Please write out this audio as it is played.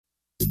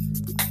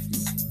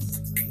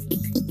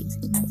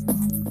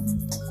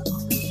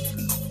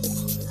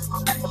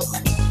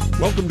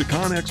Welcome to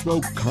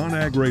ConExpo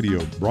ConAg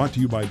Radio, brought to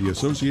you by the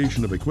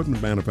Association of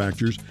Equipment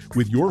Manufacturers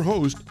with your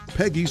host,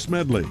 Peggy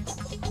Smedley.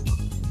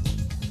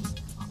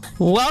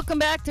 Welcome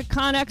back to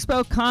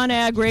ConExpo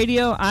ConAg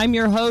Radio. I'm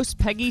your host,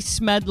 Peggy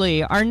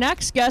Smedley. Our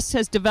next guest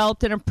has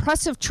developed an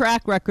impressive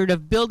track record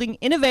of building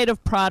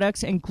innovative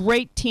products and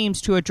great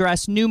teams to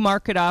address new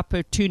market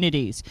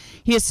opportunities.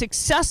 He has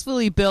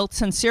successfully built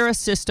Sensera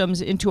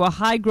Systems into a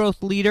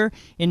high-growth leader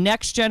in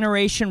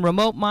next-generation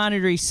remote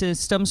monitoring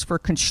systems for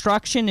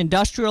construction,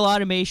 industrial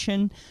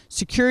automation,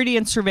 security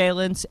and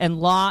surveillance,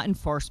 and law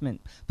enforcement.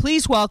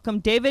 Please welcome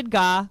David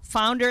Gah,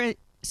 founder and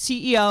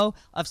CEO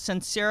of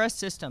Sensera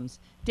Systems.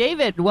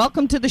 David,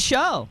 welcome to the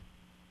show.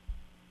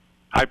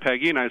 Hi,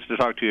 Peggy. Nice to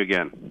talk to you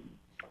again.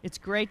 It's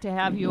great to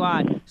have you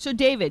on. So,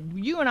 David,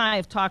 you and I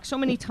have talked so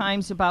many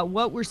times about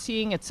what we're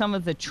seeing at some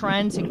of the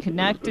trends in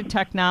connected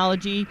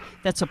technology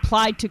that's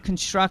applied to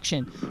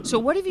construction. So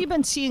what have you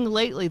been seeing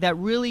lately that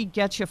really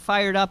gets you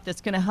fired up,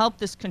 that's going to help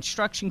this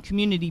construction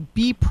community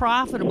be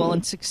profitable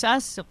and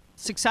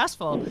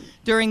successful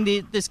during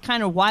this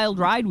kind of wild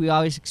ride we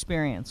always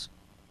experience?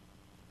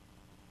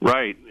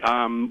 Right.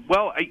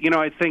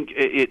 I think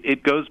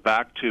it goes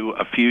back to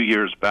a few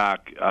years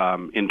back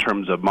in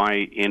terms of my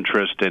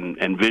interest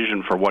and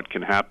vision for what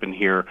can happen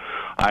here.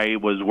 I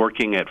was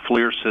working at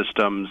FLIR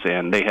Systems,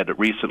 and they had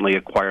recently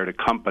acquired a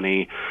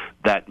company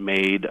that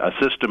made a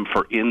system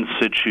for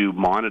in-situ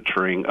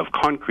monitoring of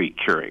concrete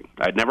curing.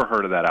 I'd never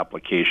heard of that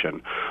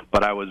application,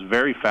 but I was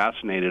very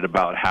fascinated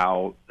about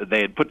how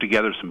they had put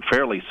together some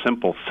fairly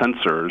simple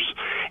sensors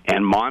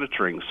and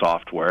monitoring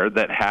software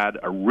that had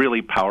a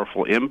really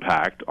powerful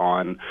impact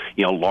on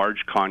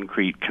large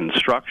concrete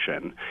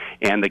construction.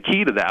 And the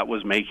key to that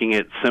was making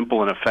it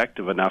simple and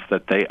effective enough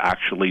that they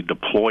actually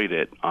deployed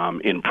it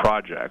in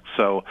projects.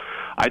 So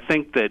I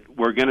think that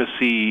we're going to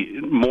see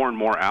more and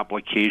more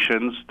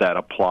applications that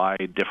apply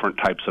different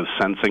types of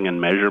sensing and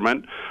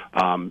measurement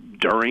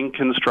during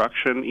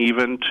construction,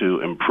 even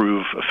to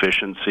improve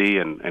efficiency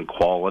and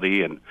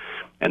quality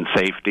and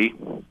safety.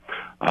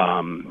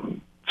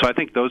 So I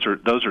think those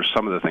are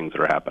some of the things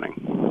that are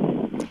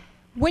happening.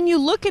 When you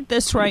look at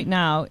this right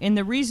now, and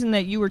the reason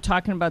that you were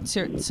talking about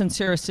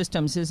Sensera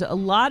Systems is a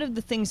lot of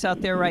the things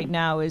out there right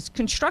now is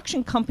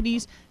construction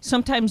companies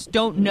sometimes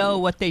don't know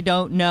what they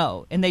don't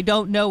know, and they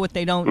don't know what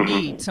they don't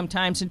need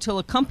sometimes until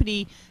a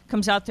company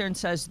comes out there and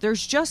says,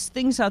 there's just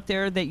things out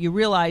there that you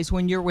realize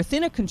when you're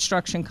within a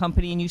construction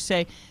company and you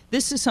say,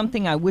 this is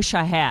something I wish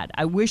I had.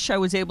 I wish I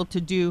was able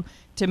to do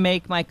to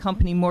make my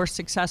company more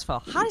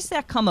successful. How does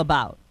that come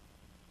about?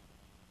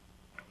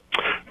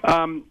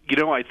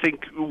 I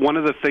think one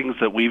of the things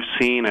that we've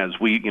seen as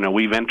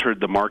we've entered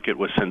the market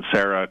with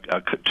Sensera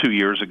 2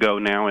 years ago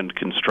now in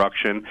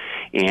construction,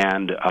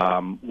 and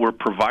we're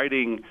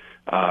providing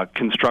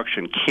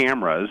construction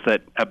cameras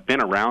that have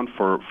been around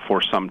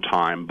for some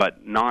time,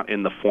 but not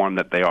in the form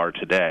that they are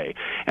today.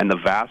 And the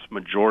vast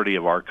majority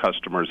of our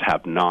customers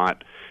had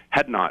not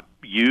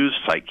used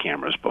site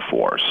cameras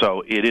before,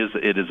 so it is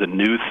a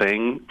new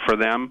thing for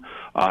them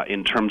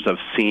in terms of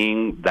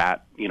seeing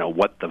that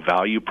what the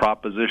value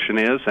proposition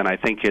is, and I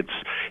think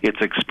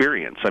it's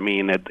experience. I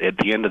mean, at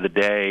the end of the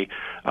day,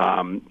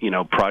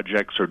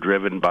 projects are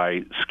driven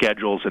by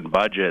schedules and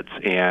budgets,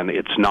 and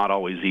it's not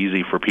always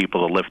easy for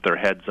people to lift their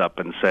heads up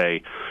and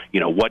say,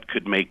 what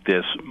could make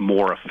this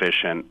more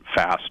efficient,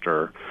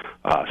 faster,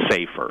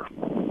 safer.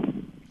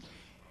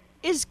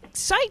 Is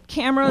site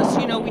cameras,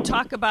 we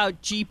talk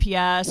about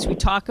GPS, we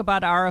talk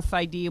about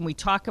RFID, and we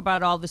talk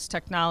about all this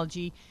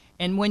technology.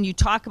 And when you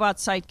talk about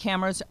site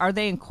cameras, are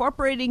they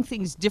incorporating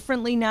things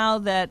differently now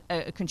that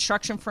a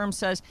construction firm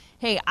says,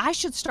 hey, I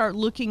should start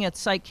looking at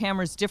site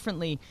cameras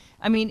differently?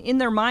 I mean, in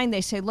their mind,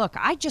 they say, look,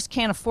 I just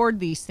can't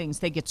afford these things.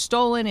 They get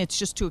stolen. It's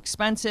just too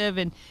expensive.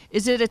 And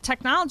is it a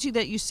technology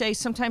that you say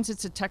sometimes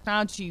it's a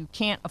technology you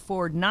can't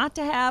afford not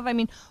to have? I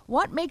mean,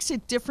 what makes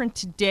it different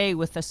today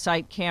with a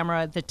site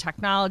camera, the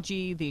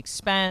technology, the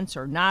expense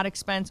or not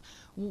expense?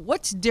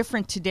 What's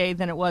different today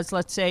than it was,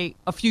 let's say,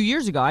 a few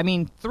years ago? I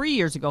mean, 3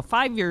 years ago,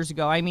 5 years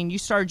ago. I mean, you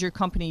started your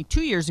company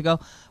 2 years ago.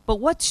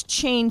 But what's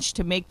changed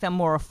to make them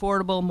more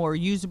affordable, more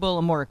usable,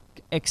 and more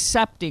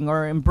accepting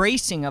or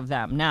embracing of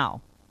them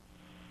now?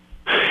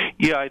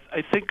 Yeah,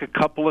 I think a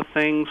couple of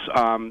things.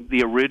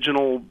 The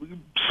original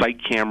site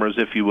cameras,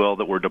 if you will,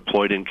 that were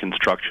deployed in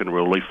construction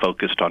were really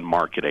focused on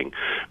marketing,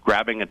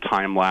 grabbing a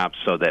time lapse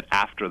so that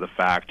after the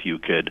fact you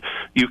could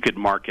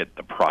market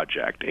the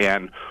project.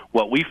 And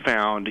what we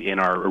found in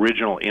our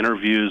original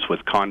interviews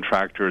with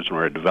contractors when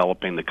we were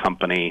developing the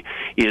company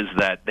is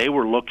that they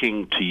were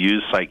looking to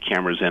use site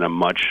cameras in a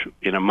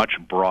much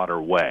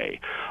broader way.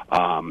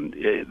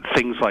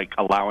 Things like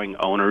allowing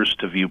owners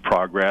to view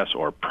progress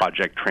or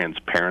project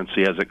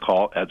transparency, as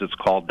it's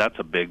called, that's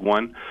a big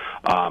one.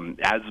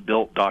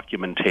 As-built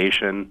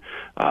documentation,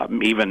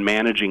 even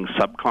managing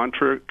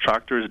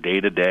subcontractors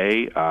day to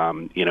day.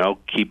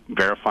 Keep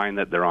verifying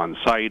that they're on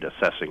site,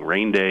 assessing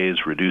rain days,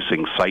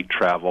 reducing site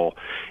travel,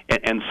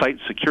 and site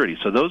security.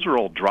 So those are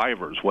all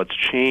drivers. What's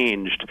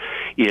changed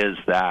is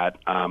that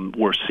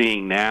we're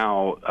seeing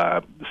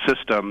now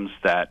systems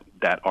that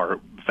are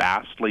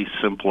vastly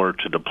simpler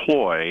to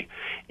deploy,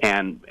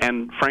 and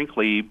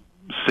frankly,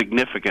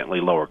 significantly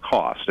lower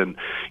cost. And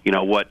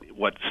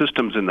what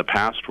systems in the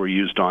past were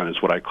used on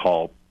is what I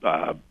call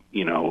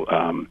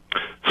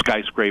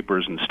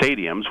skyscrapers and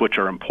stadiums, which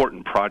are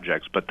important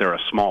projects, but they're a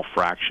small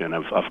fraction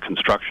of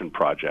construction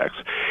projects.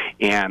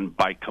 And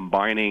by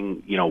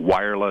combining,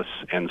 wireless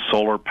and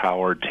solar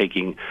power,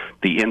 taking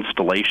the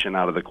installation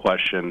out of the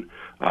question,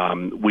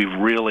 we've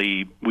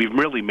really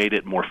made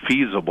it more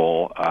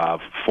feasible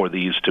for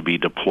these to be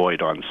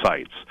deployed on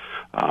sites.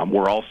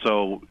 We're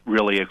also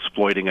really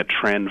exploiting a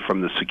trend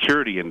from the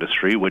security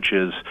industry, which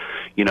is,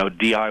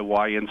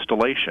 DIY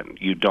installation.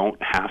 You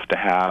don't have to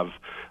have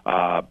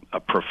a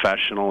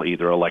professional,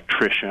 either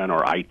electrician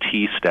or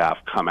IT staff,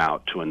 come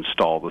out to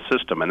install the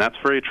system. And that's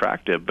very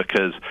attractive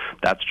because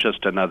that's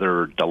just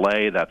another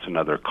delay, that's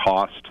another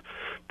cost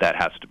that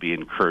has to be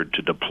incurred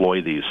to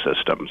deploy these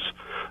systems.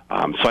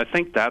 So I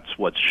think that's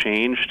what's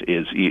changed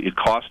is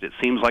cost. It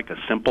seems like a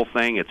simple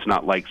thing. It's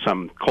not like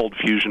some cold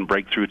fusion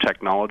breakthrough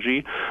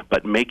technology,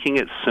 but making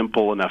it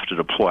simple enough to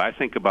deploy. I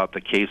think about the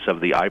case of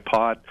the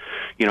iPod.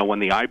 When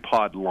the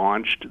iPod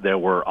launched, there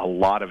were a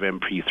lot of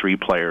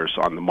MP3 players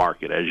on the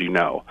market, as you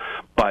know,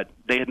 but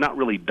they had not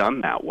really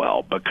done that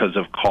well because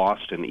of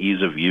cost and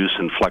ease of use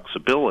and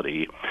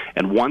flexibility.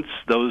 And once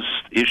those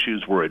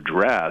issues were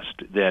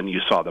addressed, then you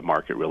saw the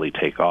market really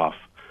take off.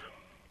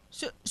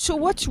 So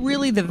what's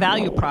really the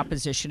value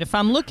proposition? If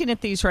I'm looking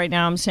at these right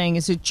now, I'm saying,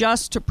 is it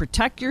just to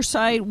protect your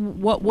site?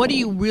 What do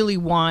you really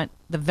want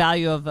the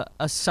value of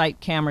a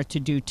site camera to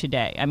do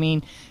today? I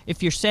mean,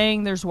 if you're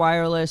saying there's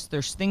wireless,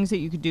 there's things that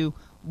you could do,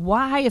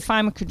 why, if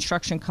I'm a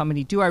construction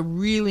company, do I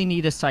really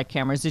need a site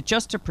camera? Is it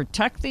just to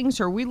protect things,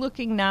 or are we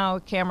looking now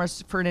at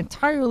cameras for an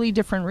entirely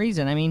different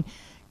reason? I mean,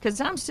 because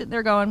I'm sitting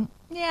there going,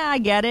 yeah, I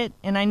get it,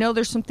 and I know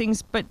there's some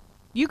things, but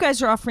you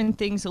guys are offering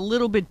things a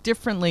little bit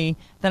differently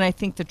than I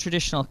think the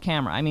traditional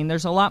camera. I mean,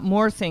 there's a lot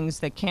more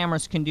things that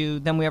cameras can do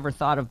than we ever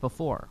thought of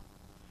before.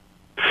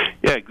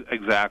 Yeah,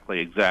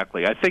 exactly.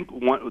 I think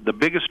the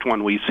biggest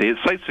one we see is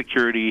site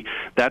security.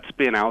 That's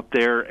been out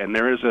there, and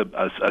there is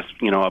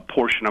a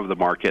portion of the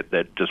market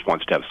that just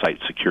wants to have site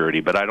security.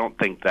 But I don't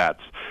think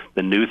that's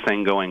the new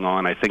thing going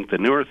on. I think the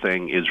newer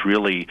thing is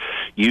really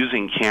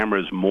using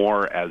cameras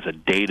more as a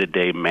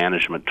day-to-day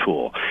management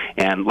tool.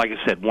 And like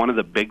I said, one of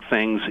the big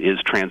things is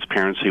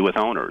transparency with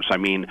owners. I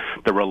mean,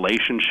 the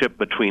relationship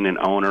between an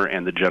owner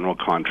and the general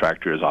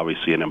contractor is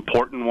obviously an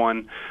important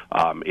one.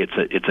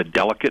 It's a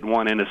delicate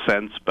one in a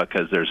sense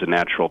because there's a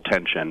natural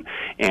tension.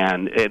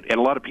 And a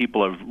lot of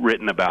people have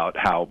written about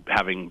how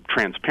having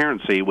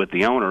transparency with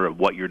the owner of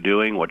what you're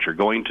doing, what you're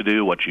going to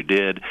do, what you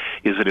did,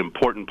 is an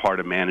important part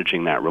of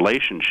managing that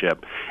relationship.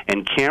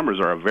 And cameras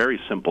are a very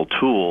simple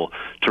tool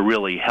to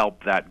really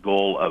help that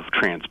goal of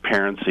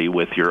transparency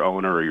with your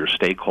owner or your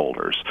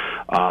stakeholders.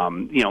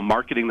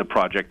 Marketing the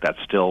project, that's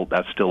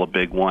still a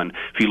big one.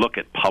 If you look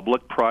at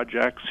public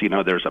projects,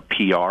 there's a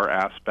PR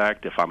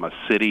aspect. If I'm a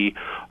city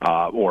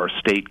or a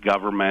state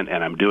government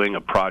and I'm doing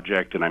a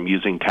project and I'm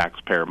using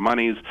taxpayer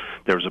monies,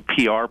 there's a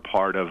PR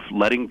part of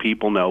letting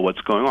people know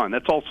what's going on.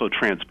 That's also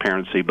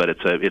transparency, but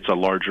it's a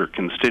larger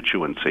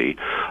constituency.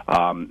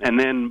 And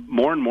then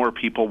more and more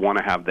people want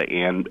to have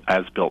the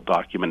as-built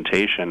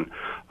documentation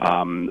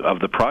of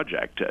the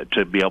project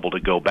to be able to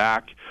go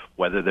back,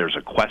 whether there's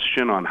a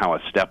question on how a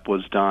step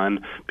was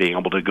done, being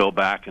able to go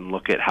back and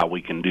look at how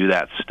we can do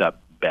that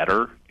step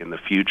better in the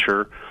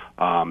future.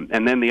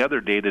 And then the other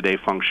day-to-day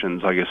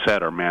functions, like I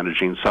said, are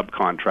managing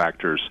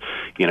subcontractors.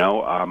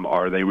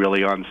 Are they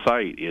really on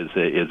site? Is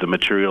the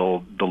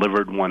material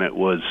delivered when it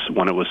was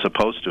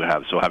supposed to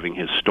have? So having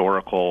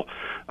historical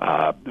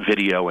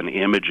video and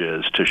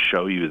images to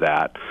show you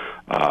that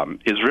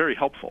is very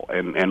helpful.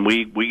 And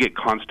we get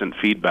constant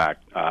feedback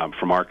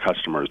from our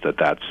customers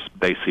that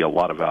they see a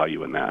lot of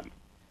value in that.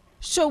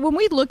 So when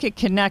we look at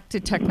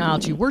connected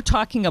technology, we're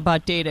talking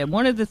about data.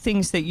 One of the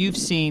things that you've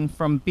seen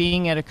from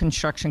being at a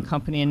construction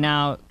company and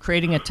now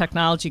creating a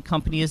technology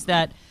company is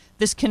that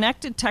this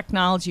connected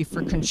technology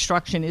for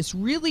construction is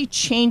really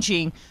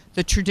changing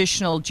the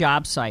traditional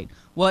job site.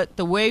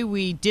 The way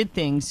we did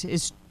things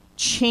is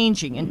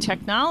changing. And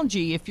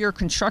technology, if you're a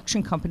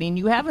construction company and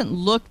you haven't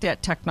looked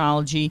at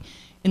technology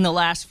in the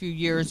last few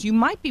years, you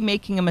might be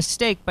making a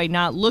mistake by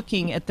not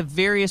looking at the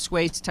various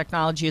ways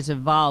technology has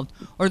evolved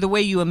or the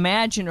way you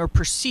imagine or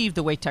perceive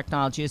the way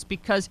technology is,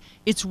 because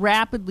it's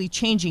rapidly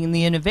changing and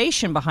the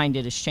innovation behind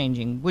it is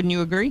changing. Wouldn't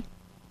you agree?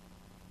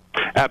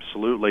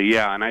 Absolutely,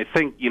 yeah, and I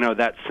think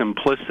that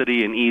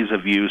simplicity and ease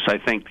of use. I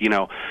think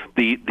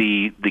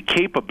the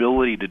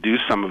capability to do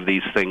some of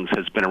these things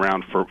has been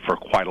around for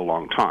quite a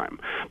long time.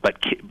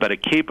 But a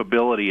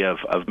capability of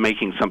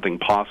making something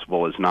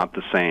possible is not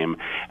the same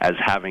as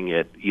having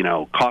it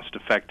cost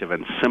effective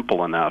and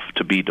simple enough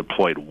to be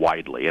deployed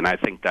widely. And I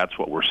think that's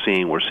what we're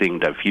seeing. We're seeing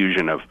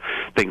diffusion of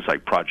things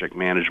like project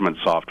management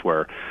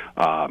software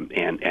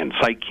and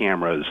site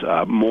cameras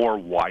more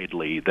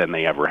widely than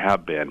they ever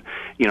have been.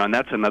 And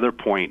that's another another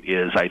point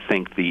is, I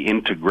think, the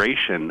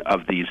integration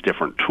of these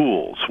different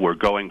tools. We're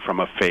going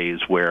from a phase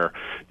where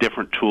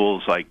different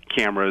tools like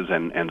cameras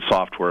and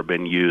software have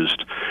been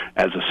used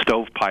as a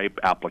stovepipe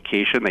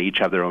application. They each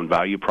have their own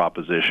value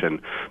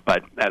proposition.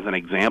 But as an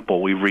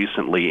example, we've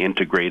recently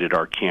integrated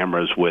our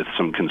cameras with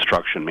some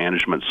construction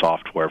management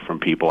software from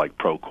people like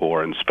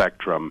Procore and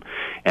Spectrum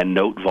and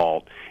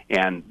NoteVault.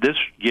 And this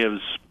gives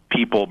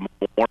people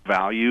more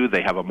value.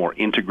 They have a more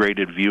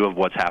integrated view of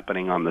what's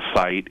happening on the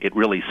site. It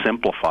really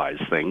simplifies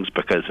things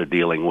because they're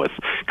dealing with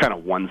kind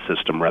of one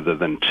system rather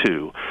than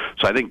two.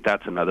 So I think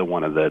that's another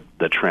one of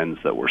the trends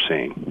that we're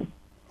seeing.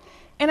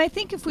 And I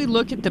think if we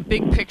look at the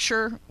big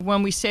picture,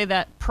 when we say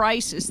that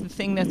price is the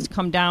thing that's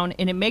come down,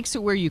 and it makes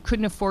it where you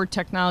couldn't afford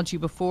technology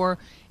before,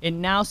 it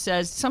now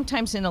says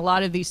sometimes in a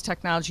lot of these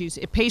technologies,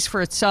 it pays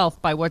for itself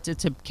by what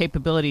its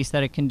capabilities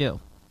that it can do,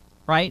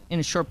 right? In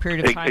a short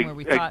period of time where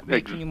we thought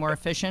making you more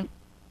efficient.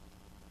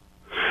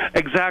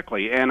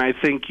 Exactly, and I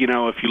think,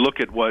 if you look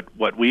at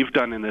what we've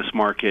done in this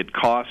market,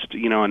 cost,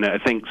 and I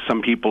think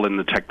some people in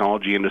the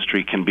technology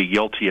industry can be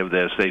guilty of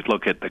this. They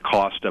look at the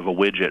cost of a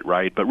widget,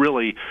 right? But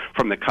really,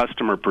 from the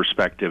customer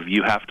perspective,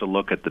 you have to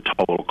look at the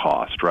total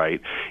cost, right?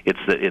 It's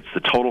the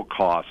total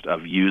cost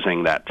of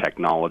using that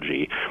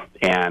technology,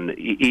 and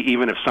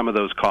even if some of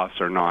those costs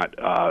are not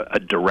a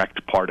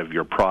direct part of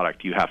your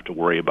product, you have to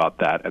worry about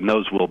that, and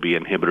those will be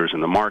inhibitors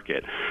in the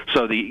market.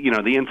 So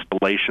the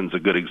installation's a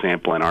good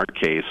example in our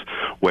case,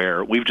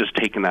 where we've just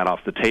taken that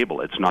off the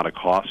table. It's not a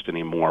cost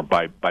anymore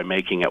by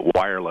making it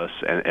wireless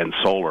and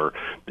solar,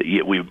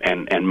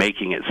 and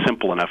making it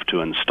simple enough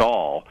to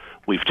install.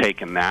 We've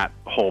taken that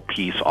whole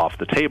piece off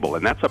the table,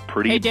 and that's a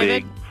pretty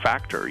big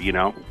factor,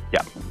 Yeah.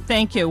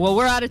 Thank you. Well,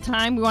 we're out of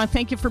time. We want to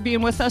thank you for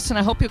being with us, and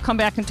I hope you'll come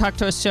back and talk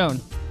to us soon.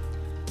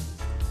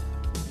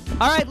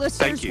 All right,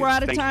 listeners, we're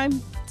out of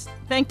time.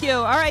 Thank you.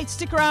 All right,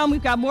 stick around.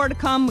 We've got more to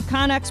come.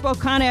 ConExpo,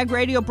 ConAg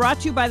Radio,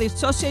 brought to you by the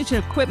Association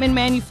of Equipment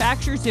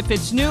Manufacturers. If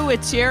it's new,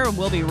 it's here, and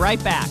we'll be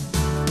right back.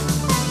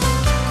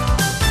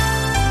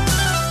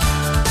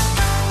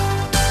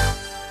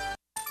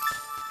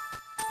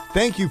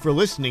 Thank you for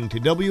listening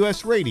to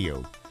WS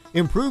Radio.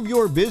 Improve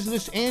your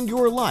business and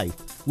your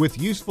life with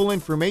useful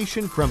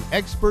information from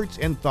experts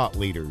and thought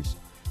leaders.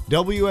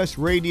 WS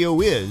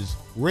Radio is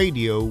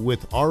radio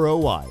with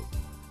ROI.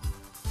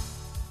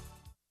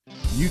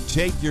 You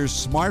take your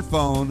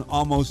smartphone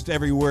almost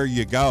everywhere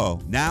you go.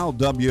 Now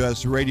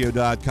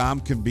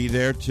WSRadio.com can be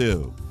there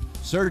too.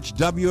 Search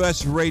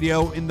WS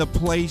Radio in the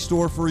Play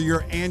Store for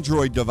your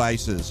Android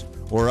devices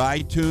or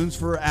iTunes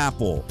for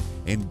Apple,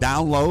 and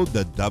download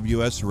the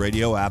WS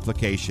Radio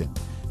application.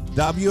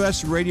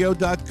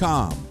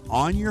 WSRadio.com,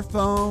 on your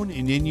phone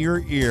and in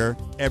your ear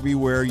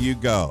everywhere you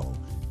go.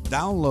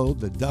 Download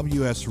the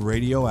WS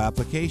Radio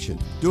application.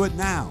 Do it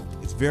now.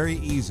 It's very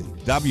easy.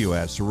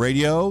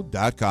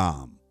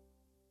 WSRadio.com.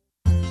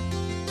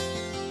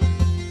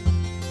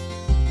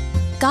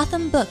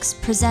 Gotham Books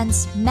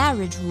presents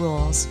Marriage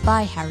Rules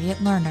by Harriet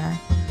Lerner.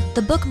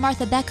 The book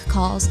Martha Beck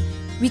calls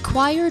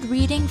required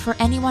reading for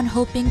anyone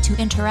hoping to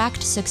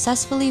interact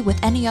successfully with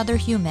any other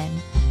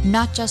human,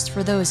 not just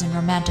for those in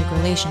romantic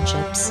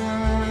relationships.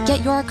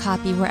 Get your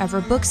copy wherever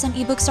books and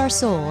ebooks are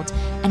sold,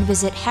 and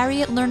visit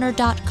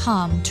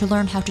harrietlerner.com to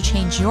learn how to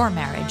change your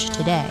marriage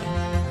today.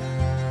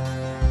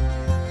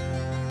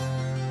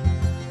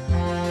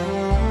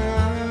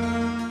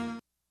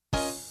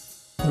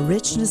 The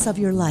richness of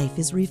your life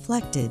is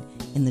reflected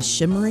in the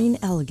shimmering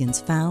elegance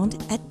found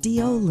at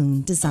D.O.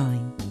 Loon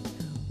Design.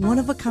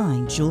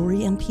 One-of-a-kind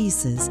jewelry and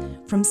pieces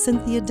from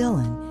Cynthia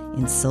Dillon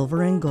in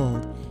silver and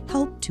gold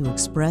help to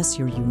express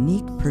your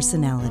unique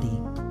personality.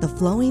 The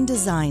flowing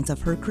designs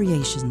of her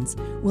creations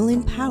will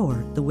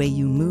empower the way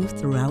you move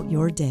throughout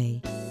your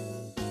day.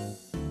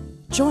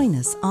 Join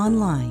us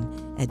online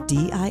at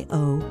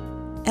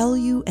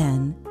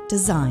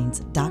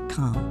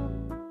DIOLUNdesigns.com.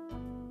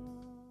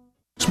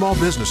 Small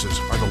businesses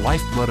are the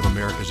lifeblood of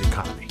America's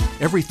economy.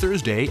 Every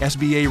Thursday,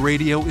 SBA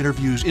Radio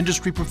interviews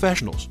industry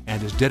professionals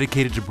and is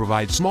dedicated to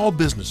provide small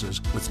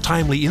businesses with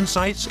timely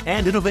insights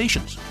and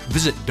innovations.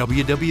 Visit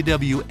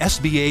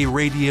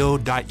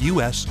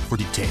www.sbaradio.us for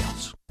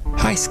details.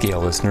 Hi,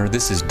 Scale listener.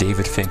 This is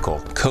David Finkel,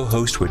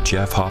 co-host with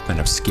Jeff Hoffman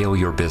of Scale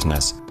Your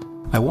Business.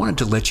 I wanted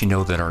to let you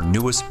know that our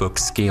newest book,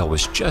 Scale,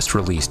 was just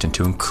released, and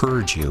to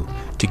encourage you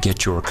to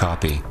get your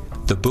copy.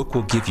 The book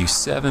will give you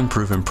 7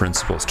 proven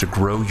principles to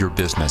grow your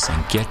business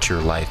and get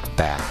your life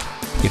back.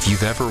 If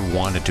you've ever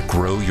wanted to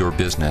grow your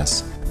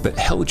business, but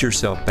held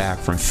yourself back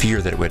from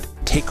fear that it would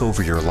take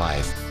over your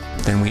life,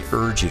 then we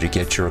urge you to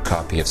get your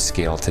copy of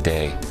Scale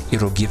today.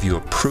 It'll give you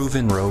a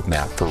proven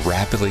roadmap for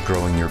rapidly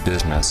growing your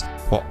business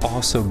while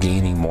also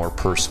gaining more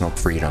personal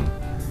freedom.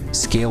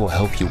 Scale will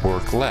help you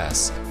work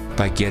less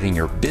by getting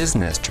your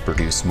business to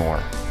produce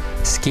more.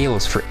 Scale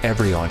is for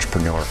every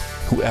entrepreneur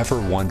who ever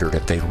wondered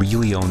if they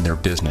really own their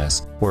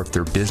business or if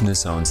their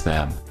business owns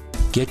them.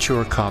 Get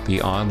your copy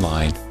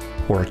online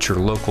or at your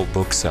local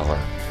bookseller.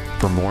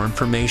 For more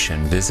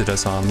information, visit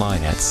us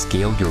online at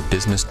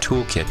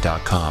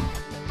scaleyourbusinesstoolkit.com.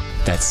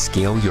 That's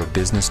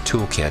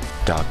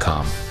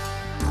scaleyourbusinesstoolkit.com.